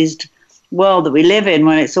 power-crazed world that we live in,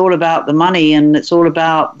 when it's all about the money and it's all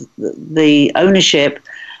about the ownership,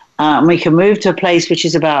 we can move to a place which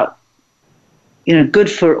is about, you know,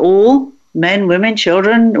 good for all, men, women,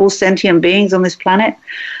 children, all sentient beings on this planet.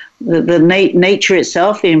 The nature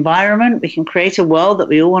itself, the environment, we can create a world that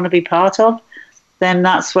we all want to be part of. Then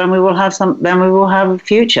that's when we will have a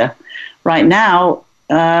future. Right now,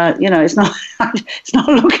 it's not it's not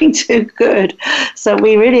looking too good. So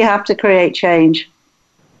we really have to create change.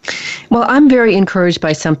 Well, I'm very encouraged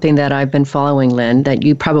by something that I've been following, Lynn, that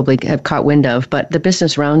you probably have caught wind of, but the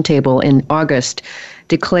Business Roundtable in August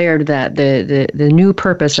declared that the new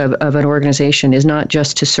purpose of an organization is not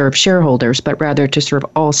just to serve shareholders, but rather to serve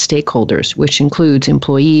all stakeholders, which includes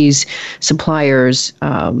employees, suppliers,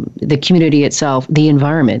 the community itself, the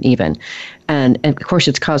environment even. And of course,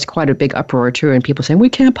 it's caused quite a big uproar too, and people saying, we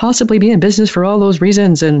can't possibly be in business for all those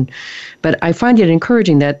reasons. But I find it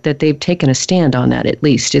encouraging that they've taken a stand on that, at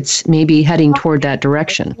least. It's maybe heading toward that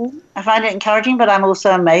direction. I find it encouraging, but I'm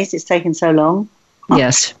also amazed it's taken so long.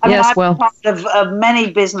 Yes. I'm part of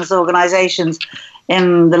many business organizations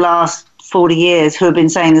in the last 40 years who have been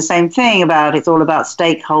saying the same thing about it's all about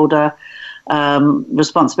stakeholder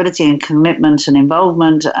responsibility and commitment and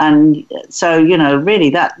involvement. And so, you know, really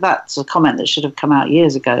that's a comment that should have come out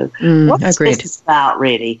years ago. What's this about,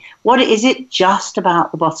 really? What is it just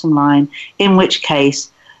about the bottom line? In which case,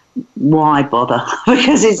 why bother?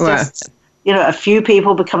 Because it's just, you know, a few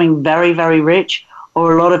people becoming very, very rich,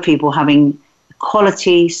 or a lot of people having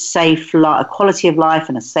quality of life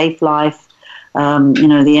and a safe life.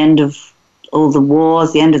 The end of all the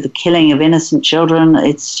wars, the end of the killing of innocent children.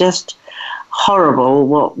 It's just horrible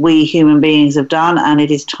what we human beings have done, and it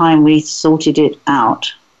is time we sorted it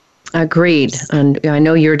out. Agreed. And I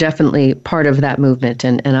know you're definitely part of that movement,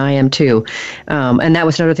 and I am too. And that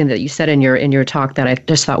was another thing that you said in your talk that I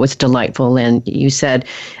just thought was delightful. And you said,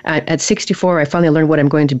 at 64, I finally learned what I'm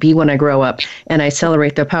going to be when I grow up, and I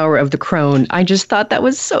celebrate the power of the crone. I just thought that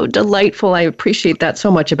was so delightful. I appreciate that so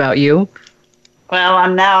much about you. Well,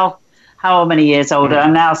 I'm now how many years older?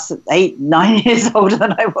 I'm now 8-9 years older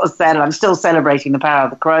than I was then, and I'm still celebrating the power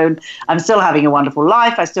of the crone. I'm still having a wonderful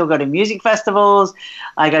life. I still go to music festivals.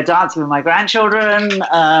 I go dancing with my grandchildren.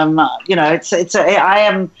 I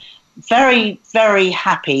am very, very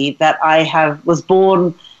happy that I was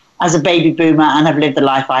born as a baby boomer and have lived the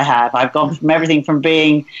life I have. I've gone from everything from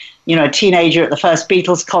being, a teenager at the first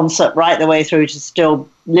Beatles concert right the way through to still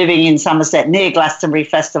living in Somerset near Glastonbury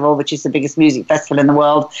Festival, which is the biggest music festival in the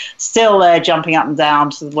world, still there jumping up and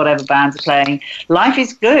down to whatever bands are playing. Life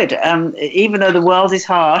is good. Even though the world is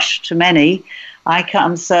harsh to many,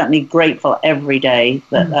 I'm certainly grateful every day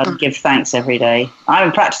that I give thanks every day. I'm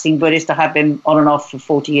a practicing Buddhist. I have been on and off for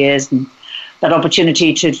 40 years, and that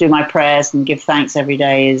opportunity to do my prayers and give thanks every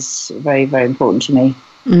day is very, very important to me.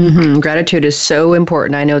 Mm-hmm. Gratitude is so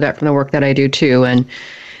important. I know that from the work that I do too. And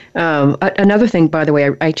another thing, by the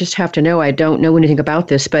way, I just have to know, I don't know anything about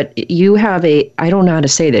this, but you have I don't know how to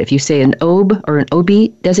say that. If you say an OB or an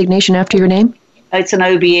OB designation after your name? It's an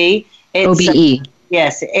OBE. OBE.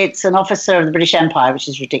 Yes, it's an officer of the British Empire, which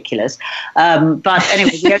is ridiculous. But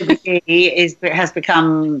anyway, the OBE has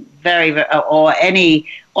become or any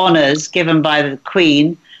honours given by the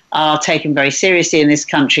Queen are taken very seriously in this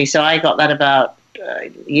country. So I got that about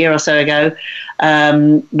a year or so ago,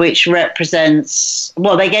 which represents,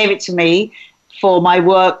 they gave it to me for my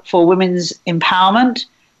work for women's empowerment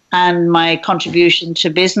and my contribution to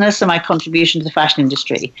business and my contribution to the fashion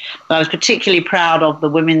industry. So I was particularly proud of the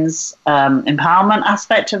women's empowerment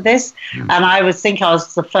aspect of this. And I would think I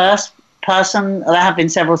was the first person, there have been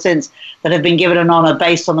several since, that have been given an honour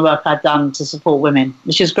based on the work I've done to support women,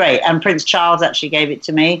 which is great. And Prince Charles actually gave it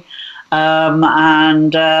to me.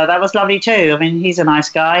 And that was lovely too. I mean, he's a nice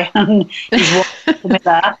guy. His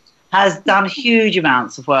wife has done huge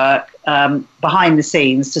amounts of work behind the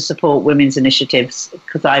scenes to support women's initiatives,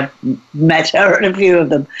 because I've met her at a few of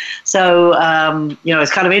them. So,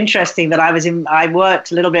 it's kind of interesting that I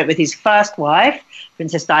worked a little bit with his first wife,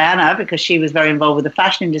 Princess Diana, because she was very involved with the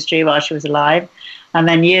fashion industry while she was alive. And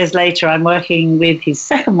then years later, I'm working with his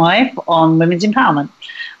second wife on women's empowerment.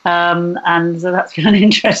 And so that's been an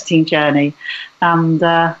interesting journey. And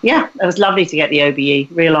it was lovely to get the OBE.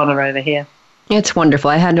 Real honour over here. It's wonderful.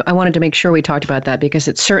 I wanted to make sure we talked about that, because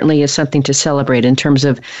it certainly is something to celebrate in terms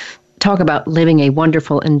of talk about living a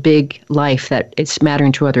wonderful and big life that it's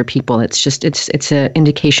mattering to other people. It's an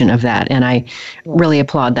indication of that. And I really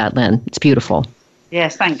applaud that, Lynn. It's beautiful.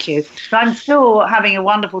 Yes, thank you. But I'm still having a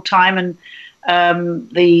wonderful time, and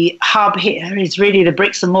the hub here is really the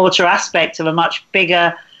bricks and mortar aspect of a much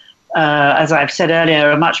bigger, as I've said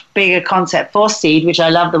earlier, a much bigger concept for Seed, which I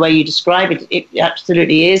love the way you describe it. It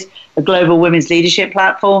absolutely is a global women's leadership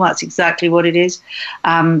platform. That's exactly what it is.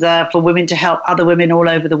 And for women to help other women all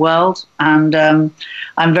over the world. And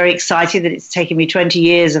I'm very excited that it's taken me 20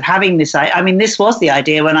 years of having this. I mean, this was the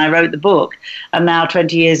idea when I wrote the book, and now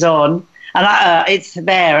 20 years on, and it's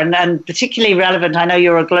there, and particularly relevant. I know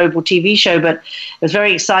you're a global TV show, but it was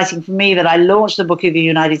very exciting for me that I launched the book in the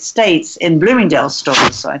United States in Bloomingdale's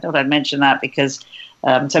stores. So I thought I'd mention that, because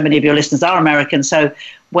so many of your listeners are American. So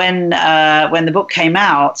when the book came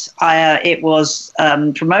out, it was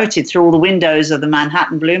promoted through all the windows of the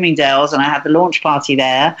Manhattan Bloomingdale's, and I had the launch party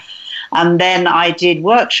there. And then I did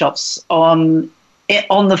workshops on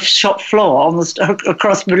the shop floor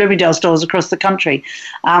across Bloomingdale stores across the country.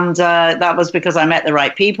 And that was because I met the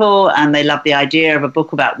right people, and they loved the idea of a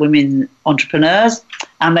book about women entrepreneurs,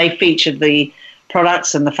 and they featured the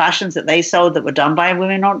products and the fashions that they sold that were done by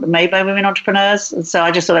women, made by women entrepreneurs. And so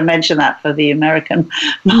I just thought I'd mention that for the American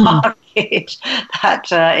market, that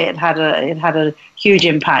it had a huge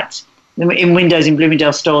impact in windows in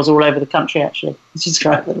Bloomingdale stores all over the country, actually, which is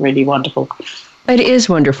really wonderful. It is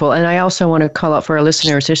wonderful. And I also want to call out for our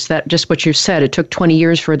listeners just what you said. It took 20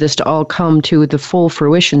 years for this to all come to the full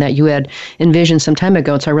fruition that you had envisioned some time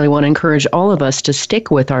ago. So I really want to encourage all of us to stick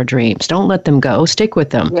with our dreams. Don't let them go. Stick with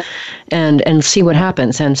them, and see what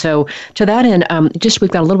happens. And so to that end, we've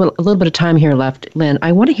got a little bit of time here left, Lynn.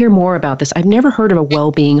 I want to hear more about this. I've never heard of a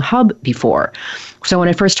well-being hub before. So when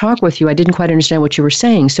I first talked with you, I didn't quite understand what you were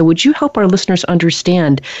saying. So would you help our listeners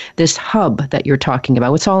understand this hub that you're talking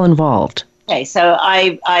about? What's all involved? Okay, so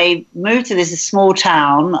I moved to this small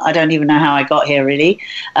town. I don't even know how I got here, really.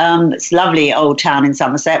 It's a lovely old town in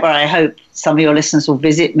Somerset, where I hope some of your listeners will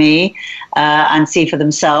visit me and see for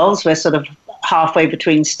themselves. We're sort of halfway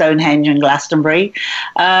between Stonehenge and Glastonbury.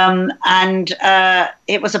 There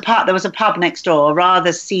was a pub next door, a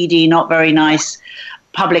rather seedy, not very nice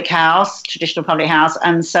traditional public house.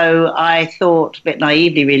 And so I thought, a bit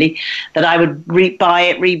naively really, that I would buy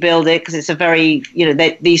it, rebuild it, because it's a very,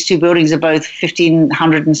 these two buildings are both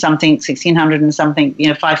 1,500 and something, 1,600 and something,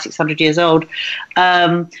 500-600 years old.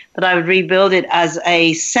 But I would rebuild it as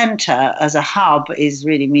a centre, as a hub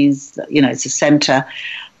means, it's a centre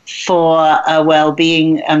for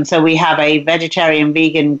well-being. And so we have a vegetarian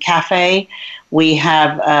vegan cafe. We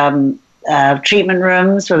have treatment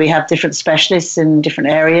rooms where we have different specialists in different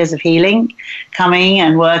areas of healing coming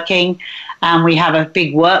and working. And we have a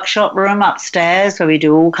big workshop room upstairs where we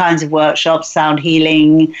do all kinds of workshops, sound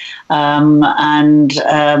healing, and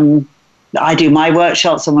I do my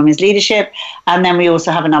workshops on women's leadership. And then we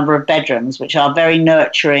also have a number of bedrooms, which are very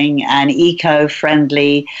nurturing and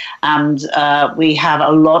eco-friendly. And we have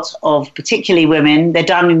a lot of particularly women. They're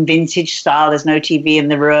done in vintage style. There's no TV in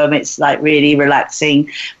the room. It's like really relaxing.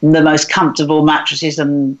 The most comfortable mattresses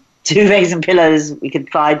and duvets and pillows we could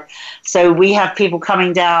find. So we have people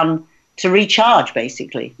coming down to recharge,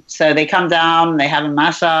 basically. So they come down, they have a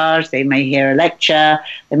massage, they may hear a lecture,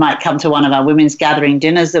 they might come to one of our women's gathering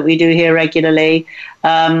dinners that we do here regularly,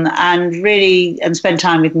 and spend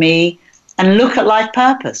time with me and look at life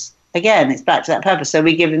purpose. Again, it's back to that purpose. So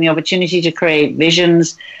we give them the opportunity to create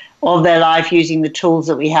visions of their life using the tools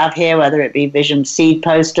that we have here, whether it be vision seed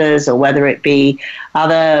posters or whether it be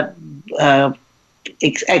other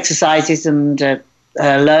exercises and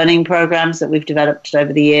learning programs that we've developed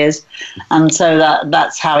over the years. And so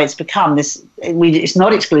that's how it's become this. It's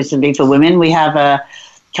not exclusively for women. We have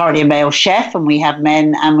currently a male chef, and we have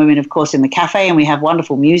men and women, of course, in the cafe, and we have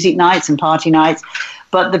wonderful music nights and party nights.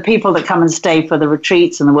 But the people that come and stay for the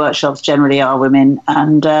retreats and the workshops generally are women,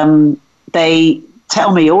 and they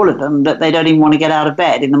tell me, all of them, that they don't even want to get out of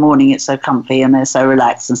bed in the morning. It's so comfy and they're so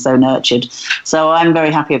relaxed and so nurtured. So I'm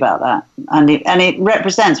very happy about that. And it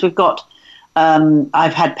represents, we've got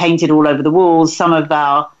I've had painted all over the walls some of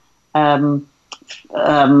our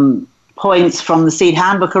points from the Seed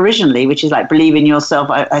Handbook originally, which is like believe in yourself.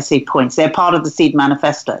 I see points. They're part of the Seed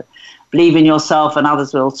Manifesto. Believe in yourself and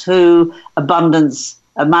others will too. Abundance,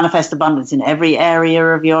 manifest abundance in every area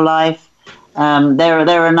of your life. There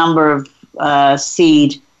are a number of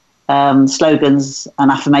seed slogans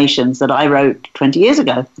and affirmations that I wrote 20 years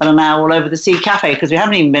ago that are now all over the Seed Cafe, because we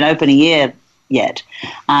haven't even been open a year yet,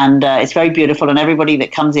 and it's very beautiful, and everybody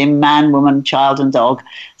that comes in, man, woman, child and dog,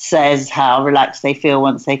 says how relaxed they feel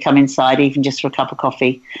once they come inside, even just for a cup of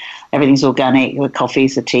coffee. Everything's organic, the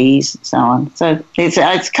coffees, the teas, and so on. So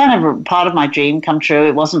it's kind of a part of my dream come true.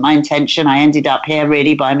 It wasn't my intention. I ended up here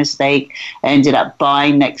really by mistake. I ended up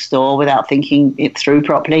buying next door without thinking it through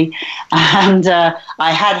properly, and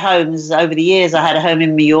I had homes over the years. I had a home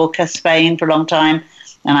in Mallorca, Spain, for a long time.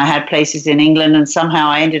 And I had places in England, and somehow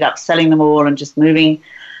I ended up selling them all and just moving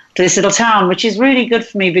to this little town, which is really good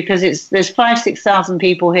for me because there's 5,000-6,000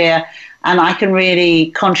 people here, and I can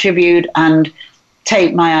really contribute and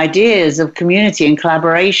take my ideas of community and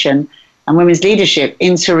collaboration and women's leadership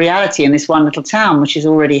into reality in this one little town, which is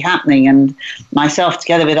already happening. And myself,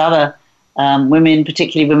 together with other women,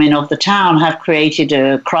 particularly women of the town, have created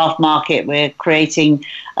a craft market. We're creating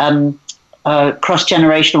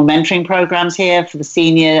cross-generational mentoring programs here for the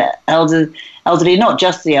senior elderly, not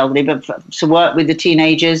just the elderly, but to work with the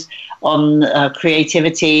teenagers on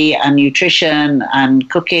creativity and nutrition and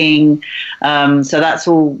cooking. So that's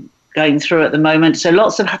all going through at the moment. So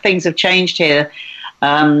lots of things have changed here,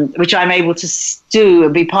 which I'm able to do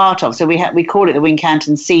and be part of. So we call it the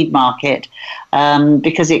Wincanton Seed Market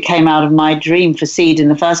because it came out of my dream for seed in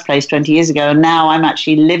the first place 20 years ago. And now I'm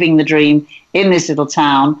actually living the dream in this little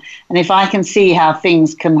town. And if I can see how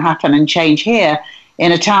things can happen and change here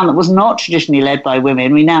in a town that was not traditionally led by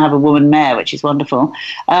women, we now have a woman mayor, which is wonderful,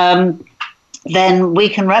 then we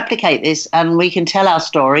can replicate this and we can tell our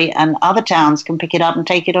story, and other towns can pick it up and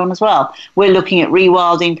take it on as well. We're looking at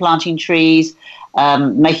rewilding, planting trees,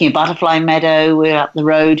 making a butterfly meadow. We're up the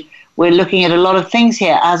road. We're looking at a lot of things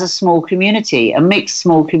here as a small community, a mixed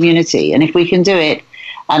small community. And if we can do it,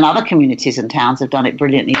 and other communities and towns have done it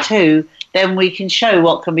brilliantly too, then we can show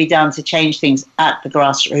what can be done to change things at the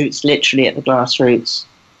grassroots, literally at the grassroots.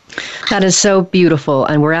 That is so beautiful,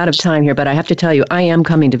 and we're out of time here, but I have to tell you, I am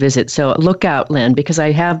coming to visit, so look out, Lynn, because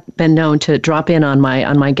I have been known to drop in on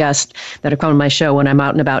my guests that have come on my show when I'm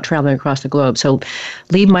out and about traveling across the globe. So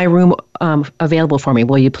leave my room available for me,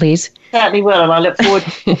 will you please? Certainly will, and I look forward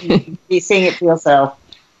to seeing it for yourself.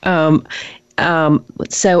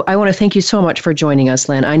 So I want to thank you so much for joining us,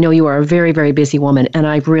 Lynn. I know you are a very, very busy woman, and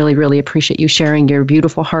I really, really appreciate you sharing your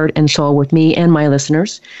beautiful heart and soul with me and my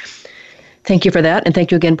listeners. Thank you for that, and thank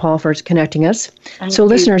you again, Paul, for connecting us. Thank you.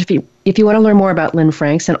 Listeners, if you want to learn more about Lynn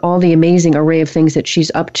Franks and all the amazing array of things that she's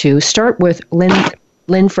up to, start with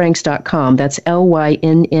lynnefranks.com. That's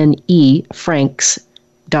LYNNE Franks.com.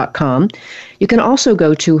 hub@number3.com. You can also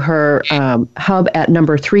go to her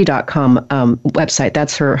hub@number3.com website.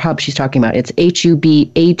 That's her hub she's talking about. It's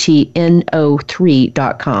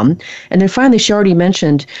hubatno3.com. And then finally, she already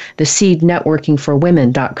mentioned the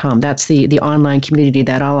seednetworkingforwomen.com. That's the online community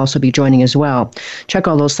that I'll also be joining as well. Check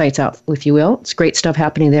all those sites out if you will. It's great stuff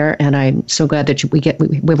happening there, and I'm so glad that we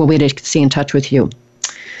have a way to stay in touch with you.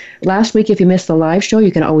 Last week, if you missed the live show,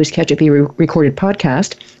 you can always catch it via recorded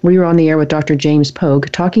podcast. We were on the air with Dr. James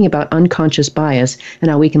Pogue talking about unconscious bias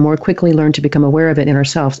and how we can more quickly learn to become aware of it in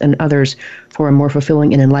ourselves and others for a more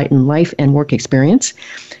fulfilling and enlightened life and work experience.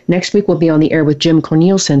 Next week, we'll be on the air with Jim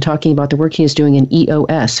Cornelison talking about the work he is doing in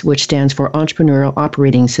EOS, which stands for Entrepreneurial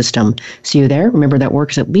Operating System. See you there. Remember that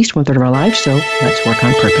work is at least 1/3 of our lives, so let's work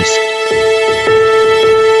on purpose.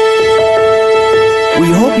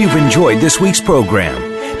 We hope you've enjoyed this week's program.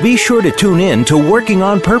 Be sure to tune in to Working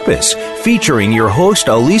on Purpose, featuring your host,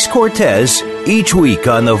 Elise Cortez, each week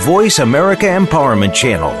on the Voice America Empowerment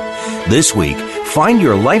Channel. This week, find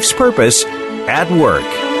your life's purpose at work.